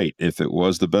going to write. If it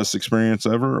was the best experience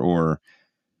ever, or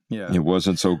it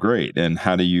wasn't so great, and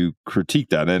how do you critique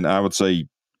that? And I would say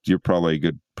you're probably a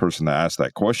good person to ask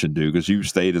that question to, because you've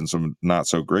stayed in some not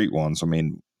so great ones. I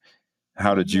mean,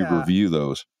 how did you review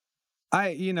those?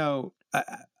 I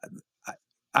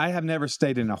have never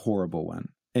stayed in a horrible one,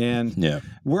 and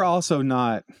we're also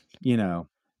not,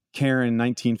 Karen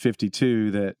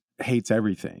 1952 that hates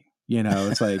everything.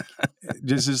 It's like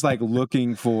just like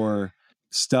looking for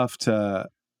stuff to.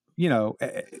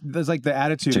 There's like the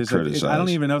attitude is like, I don't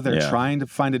even know if they're trying to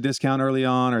find a discount early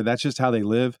on, or that's just how they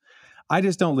live. I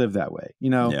just don't live that way.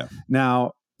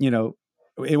 Now,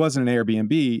 it wasn't an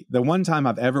Airbnb. The one time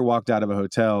I've ever walked out of a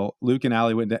hotel, Luke and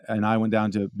Allie and I went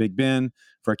down to Big Bend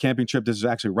for a camping trip. This was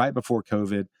actually right before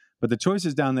COVID, but the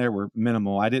choices down there were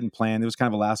minimal. I didn't plan. It was kind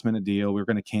of a last minute deal. We were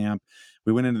going to camp.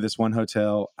 We went into this one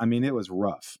hotel. I mean, it was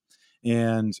rough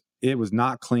and it was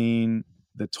not clean.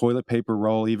 The toilet paper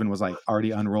roll even was like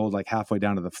already unrolled, like halfway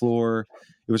down to the floor.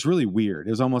 It was really weird. It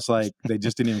was almost like they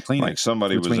just didn't even clean it. Like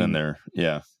somebody was in there.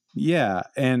 Yeah. Yeah.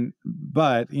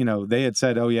 But they had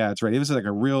said, oh yeah, it's ready. It was like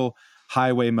a real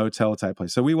highway motel type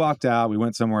place. So we walked out, we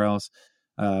went somewhere else.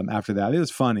 after that. It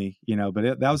was funny,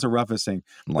 but that was the roughest thing.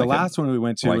 The last one we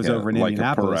went to was over in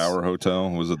Indianapolis. Like a per hour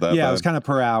hotel? Was it that Yeah, bad? it was kind of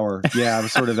per hour. Yeah, it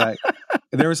was sort of that.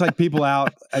 There was like people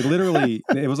out, literally,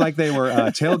 it was like they were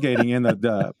tailgating in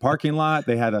the parking lot.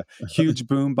 They had a huge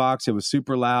boom box. It was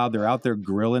super loud. They're out there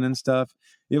grilling and stuff.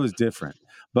 It was different.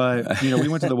 But, we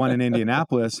went to the one in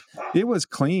Indianapolis. It was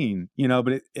clean,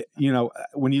 but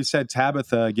when you said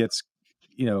Tabitha gets,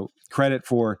 credit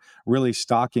for really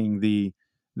stocking the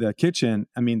kitchen,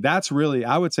 I mean, that's really,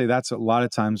 I would say that's a lot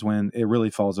of times when it really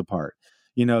falls apart.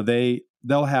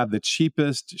 They'll have the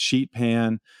cheapest sheet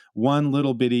pan, one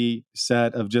little bitty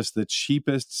set of just the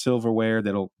cheapest silverware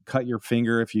that'll cut your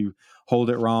finger if you hold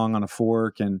it wrong on a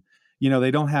fork. And,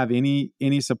 they don't have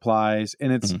any supplies,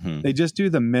 and they just do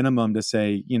the minimum to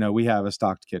say, we have a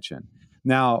stocked kitchen.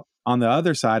 Now, on the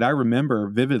other side, I remember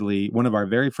vividly one of our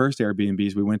very first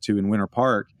Airbnbs we went to in Winter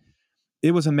Park.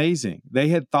 It was amazing. They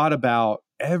had thought about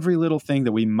every little thing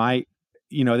that we might,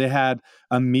 they had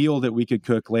a meal that we could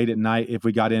cook late at night if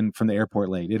we got in from the airport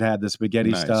late. It had the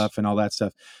spaghetti stuff and all that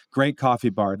stuff. Great coffee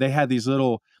bar. They had these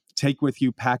little take with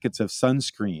you packets of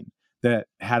sunscreen that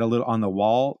had a little on the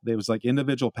wall. There was like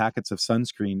individual packets of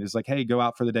sunscreen. It's like, hey, go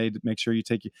out for the day to make sure you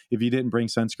if you didn't bring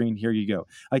sunscreen, here you go.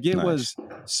 Like it was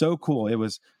so cool.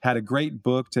 Had a great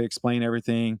book to explain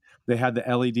everything. They had the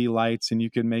LED lights and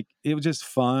it was just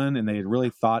fun. And they had really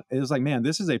thought, it was like, man,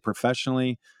 this is a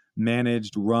professionally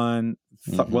managed, run,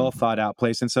 well thought out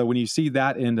place. And so when you see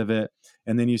that end of it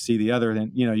and then you see the other,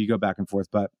 then, you go back and forth.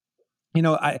 But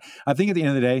I think at the end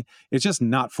of the day, it's just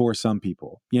not for some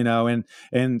people, and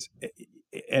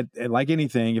like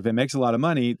anything, if it makes a lot of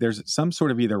money, there's some sort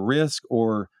of either risk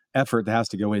or effort that has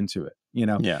to go into it,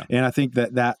 Yeah. And I think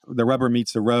that the rubber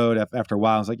meets the road after a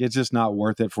while. It's like, it's just not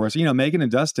worth it for us. Megan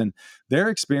and Dustin, they're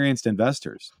experienced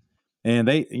investors, and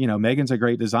Megan's a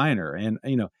great designer, and,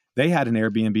 they had an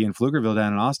Airbnb in Pflugerville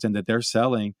down in Austin that they're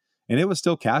selling, and it was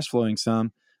still cash flowing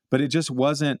some, but it just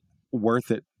wasn't worth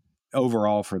it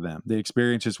overall for them. The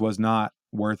experience just was not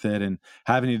worth it, and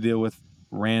having to deal with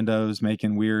randos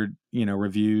making weird,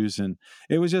 reviews. And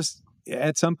it was just,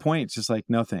 at some point, it's just like,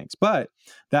 no thanks. But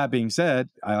that being said,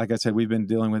 like I said, we've been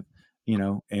dealing with,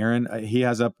 Aaron, he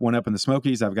has one up in the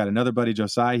Smokies. I've got another buddy,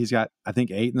 Josiah. He's got, I think,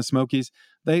 8 in the Smokies.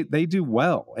 They do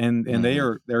well, and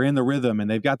they're in the rhythm, and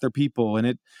they've got their people, and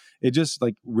it just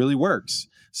like really works.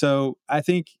 So I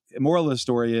think moral of the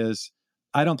story is,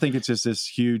 I don't think it's just this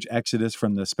huge exodus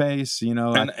from the space,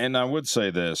 And I would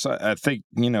say this, I think,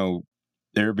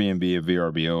 Airbnb and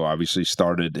VRBO obviously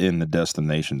started in the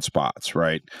destination spots,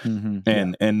 right?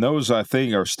 And those, I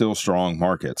think, are still strong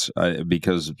markets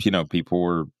because, people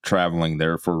were traveling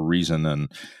there for a reason, and,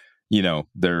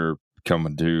 they're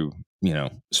coming to,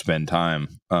 spend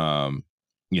time,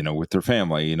 with their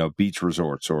family, beach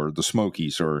resorts or the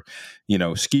Smokies or,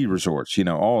 ski resorts,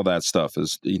 all that stuff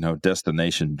is,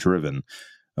 destination driven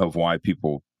of why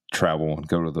people travel and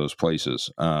go to those places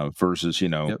versus,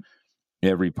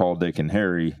 every Paul, Dick, and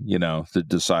Harry, that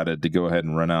decided to go ahead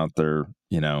and rent out their,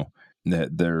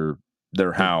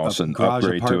 their house and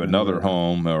upgrade to another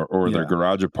home or their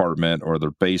garage apartment or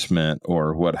their basement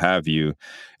or what have you.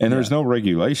 And there's no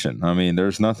regulation. I mean,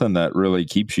 there's nothing that really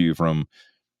keeps you from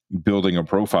building a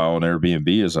profile on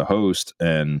Airbnb as a host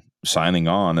and signing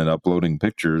on and uploading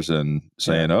pictures and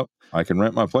saying, oh, I can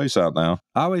rent my place out now.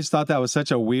 I always thought that was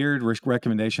such a weird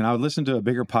recommendation. I would listen to a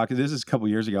Bigger Pocket. This is a couple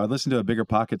years ago. I'd listen to a Bigger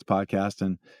Pockets podcast,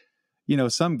 and,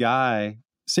 some guy,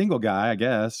 single guy, I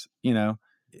guess,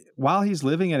 while he's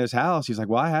living at his house, he's like,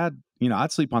 well,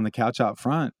 I'd sleep on the couch out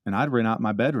front and I'd rent out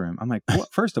my bedroom. I'm like, well,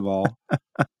 first of all,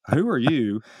 who are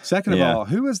you? Second of all,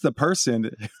 who is the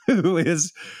person who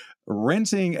is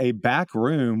renting a back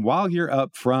room while you're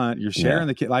up front? You're sharing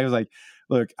the kid. I was like,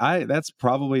 look, that's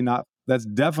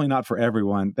definitely not for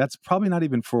everyone. That's probably not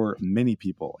even for many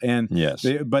people. And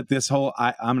but this whole,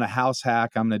 I'm going to house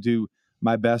hack. I'm going to do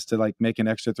my best to like make an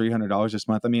extra $300 this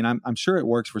month. I mean, I'm sure it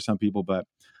works for some people, but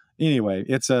anyway,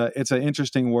 it's an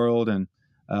interesting world. And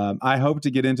I hope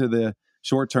to get into the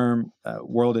short-term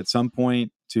world at some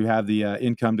point to have the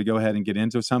income to go ahead and get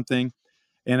into something.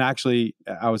 And actually,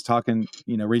 I was talking,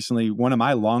 recently, one of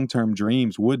my long-term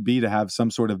dreams would be to have some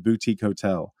sort of boutique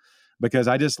hotel, because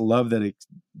I just love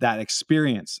that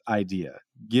experience idea,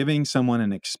 giving someone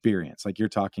an experience like you're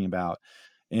talking about,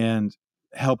 and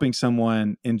helping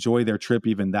someone enjoy their trip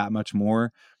even that much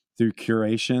more through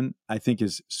curation, I think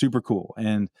is super cool.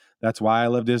 And that's why I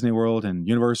love Disney World and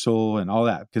Universal and all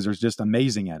that, because they're just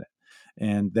amazing at it.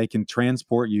 And they can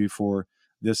transport you for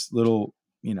this little,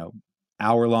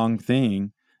 hour-long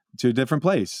thing to a different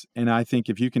place. And I think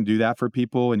if you can do that for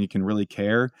people and you can really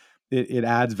care, it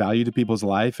adds value to people's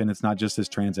life, and it's not just this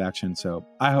transaction. So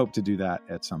I hope to do that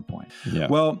at some point. Yeah.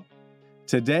 Well,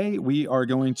 today we are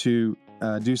going to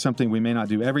do something we may not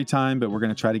do every time, but we're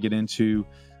going to try to get into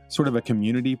sort of a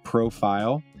community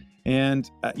profile. And,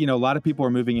 a lot of people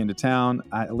are moving into town.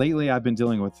 Lately, I've been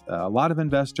dealing with a lot of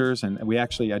investors, and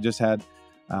I just had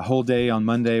a whole day on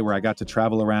Monday where I got to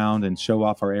travel around and show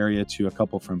off our area to a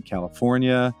couple from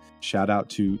California. Shout out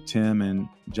to Tim and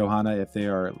Johanna if they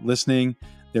are listening.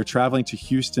 They're traveling to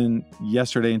Houston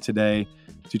yesterday and today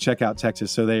to check out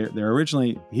Texas. So they're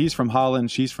originally, he's from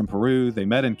Holland, she's from Peru. They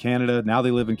met in Canada. Now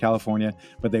they live in California,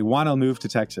 but they want to move to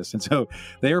Texas. And so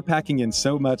they are packing in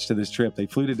so much to this trip. They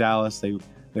flew to Dallas.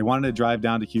 They wanted to drive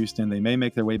down to Houston. They may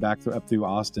make their way back up through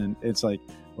Austin. It's like,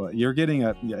 well, you're getting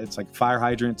it's like fire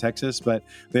hydrant Texas, but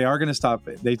they are going to stop.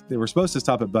 They were supposed to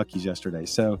stop at Buc-ee's yesterday.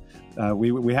 So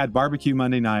we had barbecue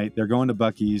Monday night. They're going to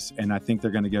Buc-ee's, and I think they're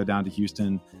going to go down to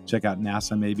Houston, check out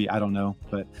NASA maybe. I don't know,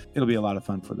 but it'll be a lot of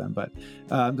fun for them. But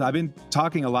I've been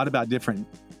talking a lot about different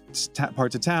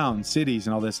parts of town, cities,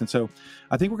 and all this. And so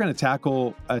I think we're going to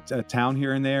tackle a town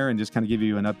here and there and just kind of give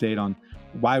you an update on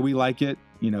why we like it,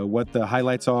 what the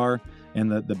highlights are, and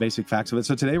the basic facts of it.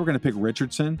 So today we're going to pick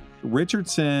Richardson.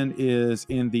 Richardson is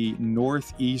in the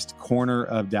northeast corner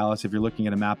of Dallas. If you're looking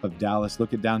at a map of Dallas,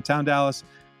 look at downtown Dallas,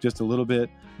 just a little bit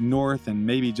north and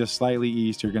maybe just slightly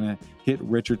east. You're going to hit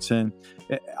Richardson.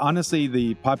 Honestly,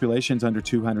 the population's under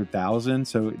 200,000,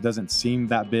 so it doesn't seem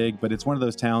that big, but it's one of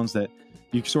those towns that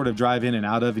you sort of drive in and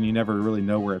out of, and you never really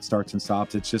know where it starts and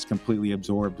stops. It's just completely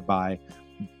absorbed by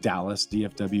Dallas,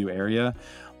 DFW area.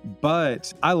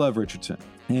 But I love Richardson,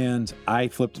 and I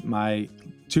flipped my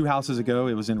 2 houses ago.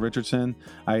 It was in Richardson.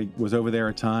 I was over there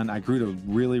a ton. I grew to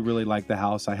really, really like the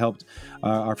house. I helped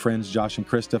our friends Josh and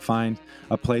Krista find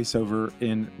a place over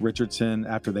in Richardson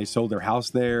after they sold their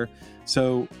house there.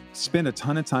 So spent a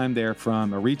ton of time there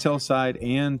from a retail side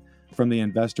and from the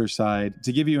investor side.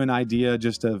 To give you an idea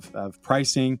just of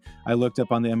pricing, I looked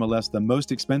up on the MLS. The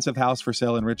most expensive house for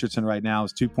sale in Richardson right now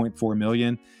is $2.4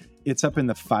 million. It's up in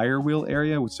the Firewheel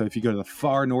area. So if you go to the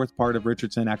far north part of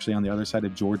Richardson, actually on the other side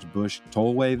of George Bush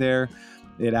Tollway there,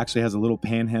 it actually has a little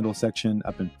panhandle section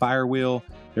up in Firewheel.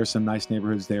 There's some nice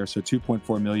neighborhoods there. So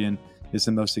 $2.4 million is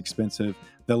the most expensive.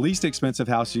 The least expensive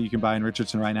house you can buy in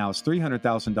Richardson right now is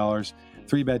 $300,000,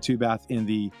 3-bed, 2-bath in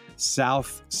the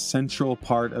south central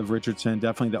part of Richardson,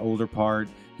 definitely the older part.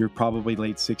 You're probably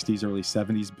late 60s, early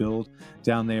 70s build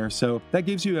down there. So that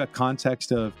gives you a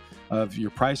context of your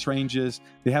price ranges.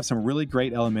 They have some really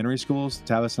great elementary schools.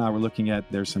 Tavis and I were looking at,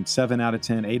 there's some 7 out of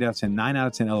 10, 8 out of 10, 9 out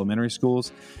of 10 elementary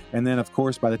schools. And then, of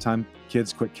course, by the time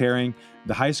kids quit caring,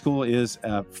 the high school is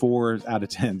 4 out of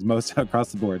 10, most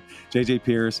across the board. J.J.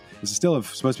 Pierce is still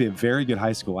supposed to be a very good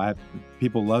high school.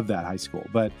 People love that high school,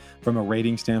 but from a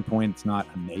rating standpoint, it's not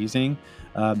amazing.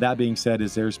 That being said,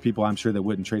 there's people I'm sure that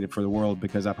wouldn't trade it for the world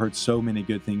because I've heard so many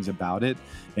good things about it.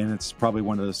 And it's probably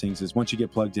one of those things is once you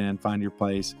get plugged in, find your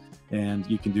place, and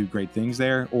you can do great things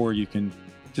there, or you can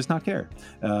just not care.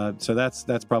 So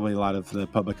that's probably a lot of the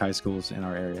public high schools in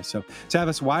our area. So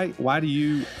Tavis, why do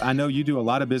you, I know you do a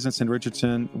lot of business in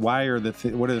Richardson. What are the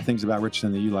things about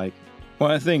Richardson that you like?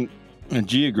 Well, I think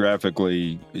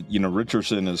geographically,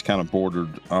 Richardson is kind of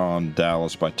bordered on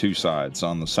Dallas by 2 sides.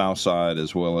 On the south side,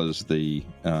 as well as the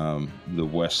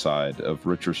west side of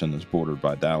Richardson is bordered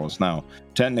by Dallas. Now,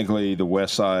 technically, the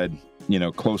west side,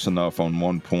 close enough on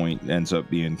one point ends up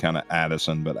being kind of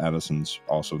Addison, but Addison's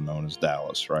also known as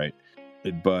Dallas, right?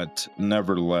 But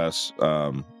nevertheless,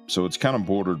 so it's kind of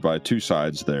bordered by 2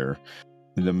 sides there.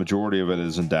 The majority of it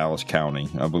is in Dallas County.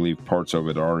 I believe parts of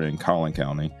it are in Collin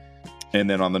County. And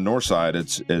then on the north side,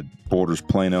 it borders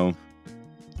Plano.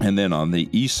 And then on the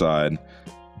east side,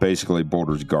 basically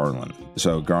borders Garland.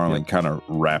 So Garland kind of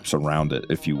wraps around it,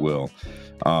 if you will.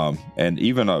 And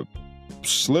even a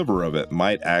sliver of it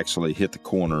might actually hit the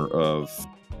corner of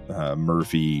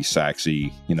Murphy, Saxe,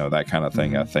 that kind of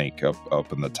thing, I think,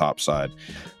 up in the top side.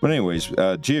 But anyways,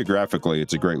 geographically,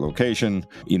 it's a great location.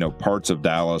 Parts of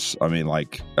Dallas,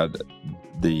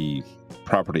 the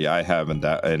property I have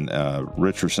in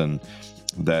Richardson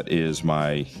that is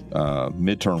my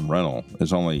midterm rental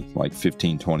is only like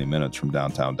 15-20 minutes from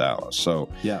downtown Dallas. So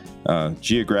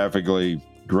geographically,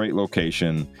 great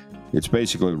location. It's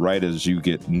basically right as you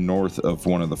get north of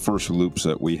one of the first loops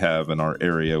that we have in our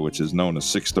area, which is known as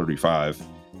 635,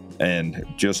 and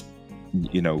just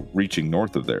reaching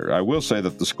north of there. I will say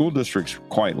that the school district's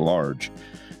quite large,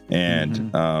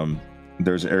 and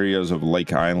there's areas of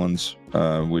Lake Islands,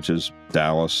 which is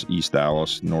Dallas, East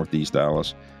Dallas, Northeast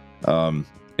Dallas.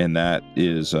 And that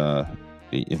is,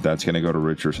 if that's going to go to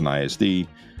Richardson ISD.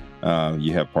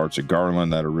 You have parts of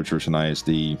Garland that are Richardson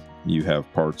ISD. You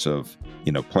have parts of,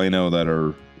 Plano that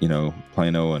are,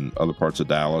 Plano and other parts of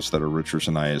Dallas that are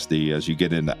Richardson ISD. As you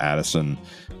get into Addison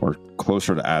or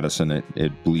closer to Addison,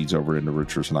 it bleeds over into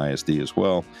Richardson ISD as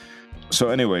well. So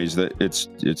anyways,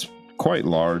 it's quite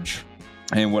large.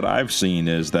 And what I've seen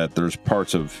is that there's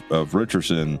parts of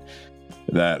Richardson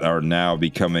that are now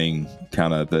becoming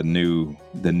kind of the new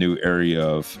area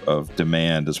of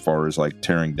demand as far as like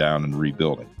tearing down and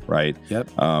rebuilding, right? Yep.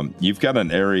 You've got an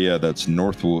area that's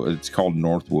Northwood. It's called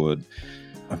Northwood.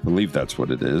 I believe that's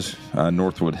what it is.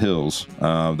 Northwood Hills.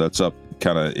 That's up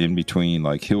kind of in between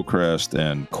like Hillcrest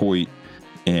and Coit,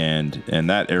 and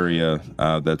that area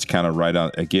that's kind of right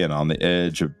on the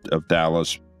edge of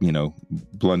Dallas,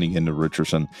 blending into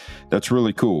Richardson. That's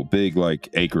really cool. Big like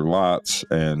acre lots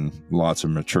and lots of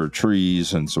mature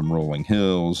trees and some rolling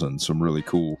hills and some really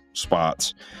cool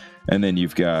spots. And then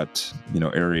you've got,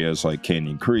 areas like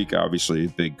Canyon Creek, obviously a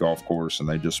big golf course, and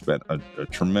they just spent a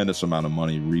tremendous amount of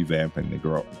money revamping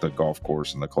the golf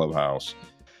course and the clubhouse.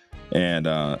 And,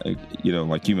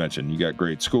 like you mentioned, you got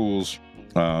great schools,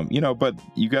 but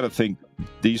you got to think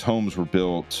these homes were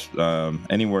built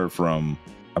anywhere from,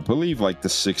 I believe, like the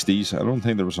 60s. I don't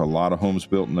think there was a lot of homes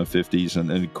built in the 50s.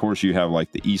 And of course, you have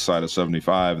like the east side of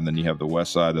 75, and then you have the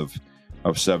west side of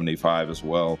 75 as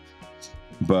well.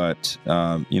 But,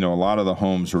 a lot of the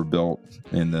homes were built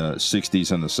in the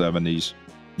 60s and the 70s,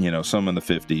 some in the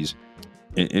 50s.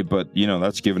 But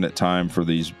that's given it time for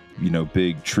these,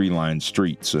 big tree-lined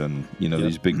streets and,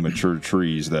 these big mature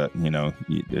trees that,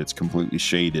 it's completely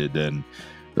shaded and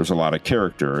there's a lot of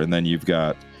character. And then you've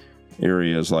got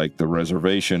areas like the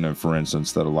reservation, and for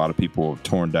instance, that a lot of people have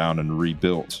torn down and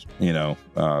rebuilt,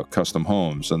 custom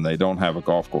homes, and they don't have a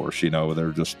golf course,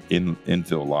 they're just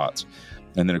infill lots.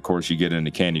 And then of course you get into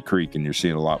Canyon Creek and you're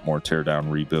seeing a lot more tear down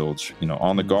rebuilds,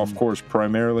 on the golf course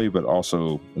primarily, but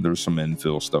also there's some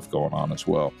infill stuff going on as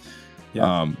well.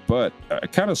 Yeah. But I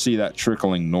kind of see that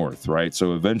trickling north, right?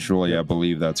 So eventually I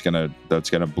believe that's gonna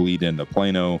bleed into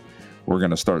Plano. We're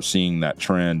going to start seeing that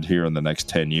trend here in the next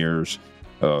 10 years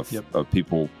of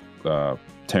people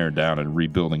tearing down and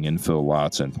rebuilding infill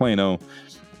lots in Plano,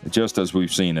 just as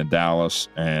we've seen in Dallas,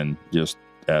 and just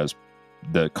as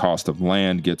the cost of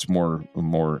land gets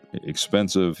more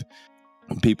expensive,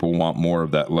 people want more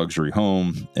of that luxury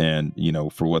home, and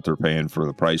for what they're paying for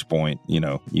the price point,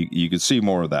 you could see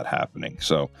more of that happening.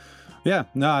 So yeah,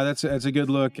 no, that's a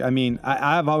good look. I mean,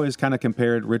 I've always kind of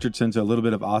compared Richardson to a little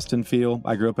bit of Austin feel.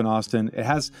 I grew up in Austin. It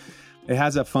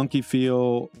has a funky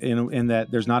feel in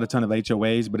that there's not a ton of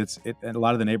HOAs, but in a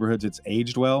lot of the neighborhoods, it's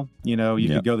aged well. You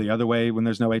could go the other way when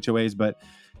there's no HOAs, but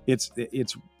it's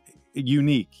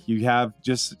unique. You have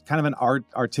just kind of an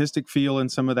artistic feel in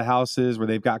some of the houses where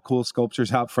they've got cool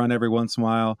sculptures out front every once in a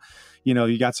while.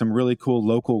 You got some really cool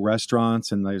local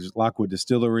restaurants, and there's Lockwood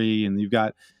Distillery, and you've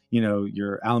got,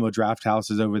 your Alamo Draft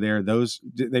houses over there.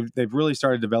 They've really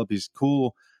started to develop these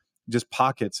cool just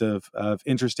pockets of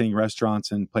interesting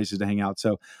restaurants and places to hang out.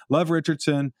 So love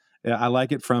Richardson. I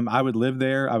like it I would live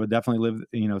there. I would definitely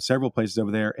live, several places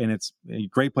over there. And it's a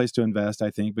great place to invest,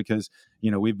 I think, because,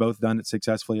 we've both done it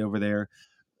successfully over there.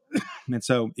 And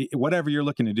so whatever you're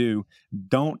looking to do,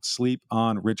 don't sleep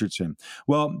on Richardson.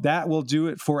 Well, that will do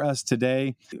it for us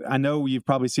today. I know you've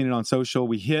probably seen it on social.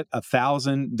 We hit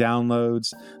 1,000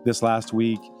 downloads this last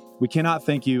week. We cannot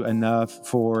thank you enough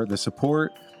for the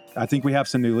support. I think we have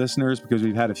some new listeners because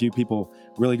we've had a few people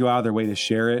really go out of their way to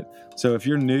share it. So if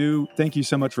you're new, thank you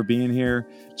so much for being here.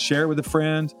 Share it with a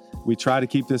friend. We try to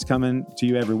keep this coming to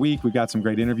you every week. We've got some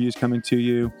great interviews coming to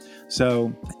you.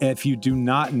 So if you do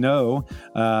not know,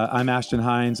 I'm Ashton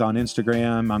Hines on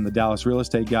Instagram. I'm the Dallas real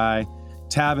estate guy.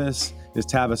 Tavis is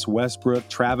Tavis Westbrook,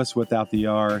 Travis without the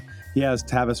R. He has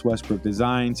Tavis Westbrook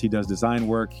Designs. He does design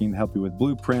work. He can help you with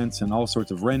blueprints and all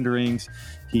sorts of renderings.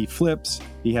 He flips.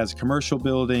 He has commercial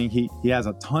building. He has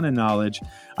a ton of knowledge.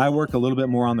 I work a little bit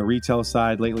more on the retail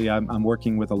side. Lately, I'm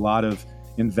working with a lot of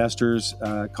investors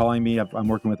calling me. I'm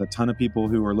working with a ton of people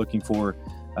who are looking for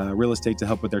real estate to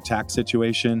help with their tax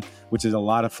situation, which is a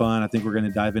lot of fun. I think we're going to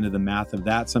dive into the math of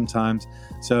that sometimes.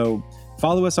 So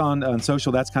follow us on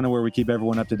social. That's kind of where we keep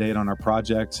everyone up to date on our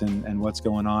projects and what's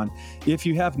going on. If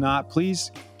you have not,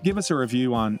 please give us a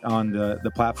review on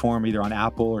the platform, either on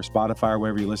Apple or Spotify or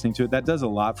wherever you're listening to it. That does a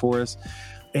lot for us.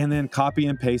 And then copy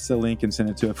and paste the link and send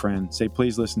it to a friend. Say,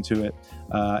 please listen to it.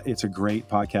 It's a great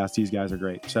podcast. These guys are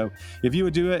great. So if you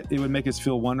would do it, it would make us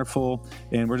feel wonderful.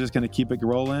 And we're just going to keep it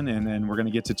rolling. And we're going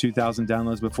to get to 2,000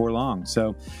 downloads before long.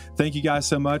 So thank you guys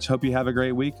so much. Hope you have a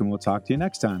great week. And we'll talk to you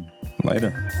next time.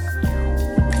 Later.